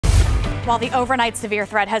While the overnight severe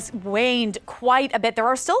threat has waned quite a bit, there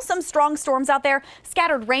are still some strong storms out there.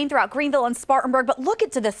 Scattered rain throughout Greenville and Spartanburg, but look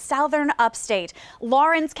at to the southern upstate.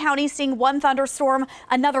 Lawrence County seeing one thunderstorm,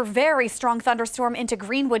 another very strong thunderstorm into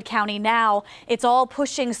Greenwood County now. It's all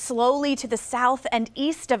pushing slowly to the south and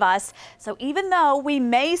east of us. So even though we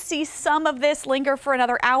may see some of this linger for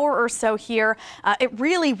another hour or so here, it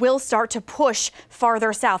really will start to push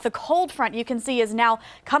farther south. The cold front you can see is now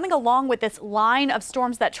coming along with this line of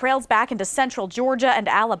storms that trails back into central Georgia and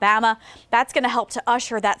Alabama. That's going to help to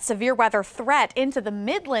usher that severe weather threat into the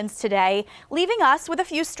Midlands today, leaving us with a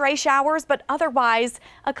few stray showers, but otherwise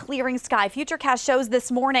a clearing sky. Futurecast shows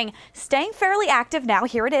this morning staying fairly active now.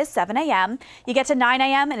 Here it is, 7 a.m. You get to 9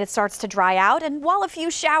 a.m. and it starts to dry out. And while a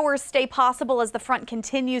few showers stay possible as the front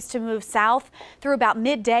continues to move south through about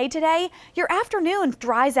midday today, your afternoon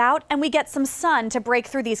dries out and we get some sun to break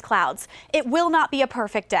through these clouds. It will not be a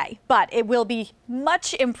perfect day, but it will be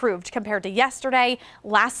much improved compared to yesterday,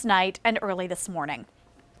 last night, and early this morning.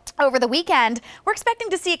 Over the weekend, we're expecting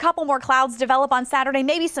to see a couple more clouds develop on Saturday,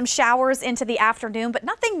 maybe some showers into the afternoon, but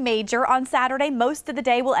nothing major on Saturday. Most of the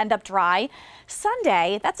day will end up dry.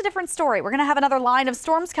 Sunday, that's a different story. We're going to have another line of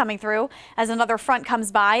storms coming through as another front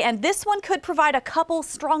comes by, and this one could provide a couple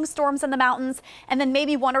strong storms in the mountains and then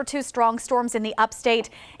maybe one or two strong storms in the upstate.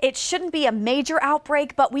 It shouldn't be a major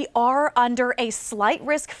outbreak, but we are under a slight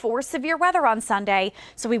risk for severe weather on Sunday,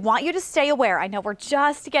 so we want you to stay aware. I know we're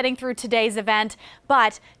just getting through today's event,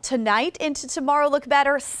 but tonight into tomorrow look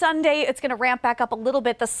better. Sunday, it's going to ramp back up a little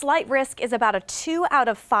bit. The slight risk is about a 2 out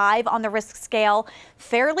of 5 on the risk scale.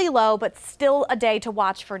 Fairly low, but still a day to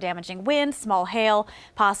watch for damaging wind, small hail,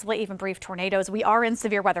 possibly even brief tornadoes. We are in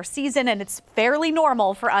severe weather season, and it's fairly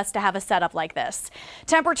normal for us to have a setup like this.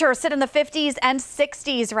 Temperatures sit in the 50s and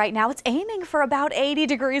 60s right now. It's aiming for about 80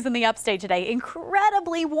 degrees in the upstate today.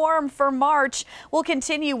 Incredibly warm for March. We'll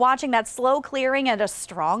continue watching that slow clearing and a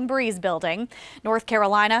strong breeze building. North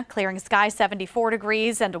Carolina, clearing sky, 74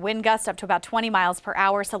 degrees and a wind gust up to about 20 miles per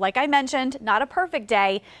hour. So like I mentioned, not a perfect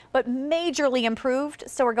day, but majorly improved.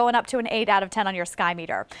 So we're going up to an 8 out of 10 on your sky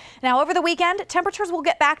meter. Now over the weekend, temperatures will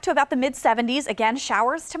get back to about the mid 70s. Again,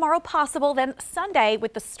 showers tomorrow possible. Then Sunday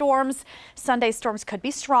with the storms. Sunday storms could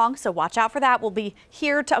be strong, so watch out for that. We'll be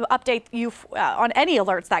here to update you on any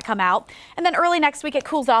alerts that come out. And then early next week, it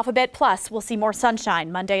cools off a bit. Plus, we'll see more sunshine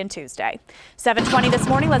Monday and Tuesday. 7:20 this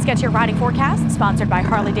morning. Let's get to your riding forecast, sponsored by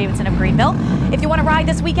Harley-Davidson of Greenville. If you want to ride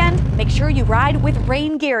this weekend, make sure you ride with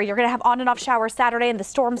rain gear. You're going to have on and off showers Saturday and the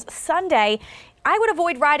storms Sunday. I would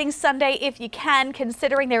avoid riding Sunday if you can,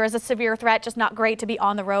 considering there is a severe threat. Just not great to be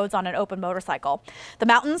on the roads on an open motorcycle. The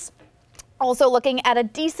mountains also looking at a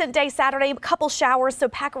decent day Saturday, a couple showers, so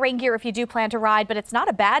pack rain gear if you do plan to ride, but it's not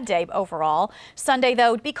a bad day overall. Sunday,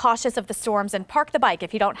 though, be cautious of the storms and park the bike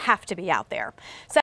if you don't have to be out there.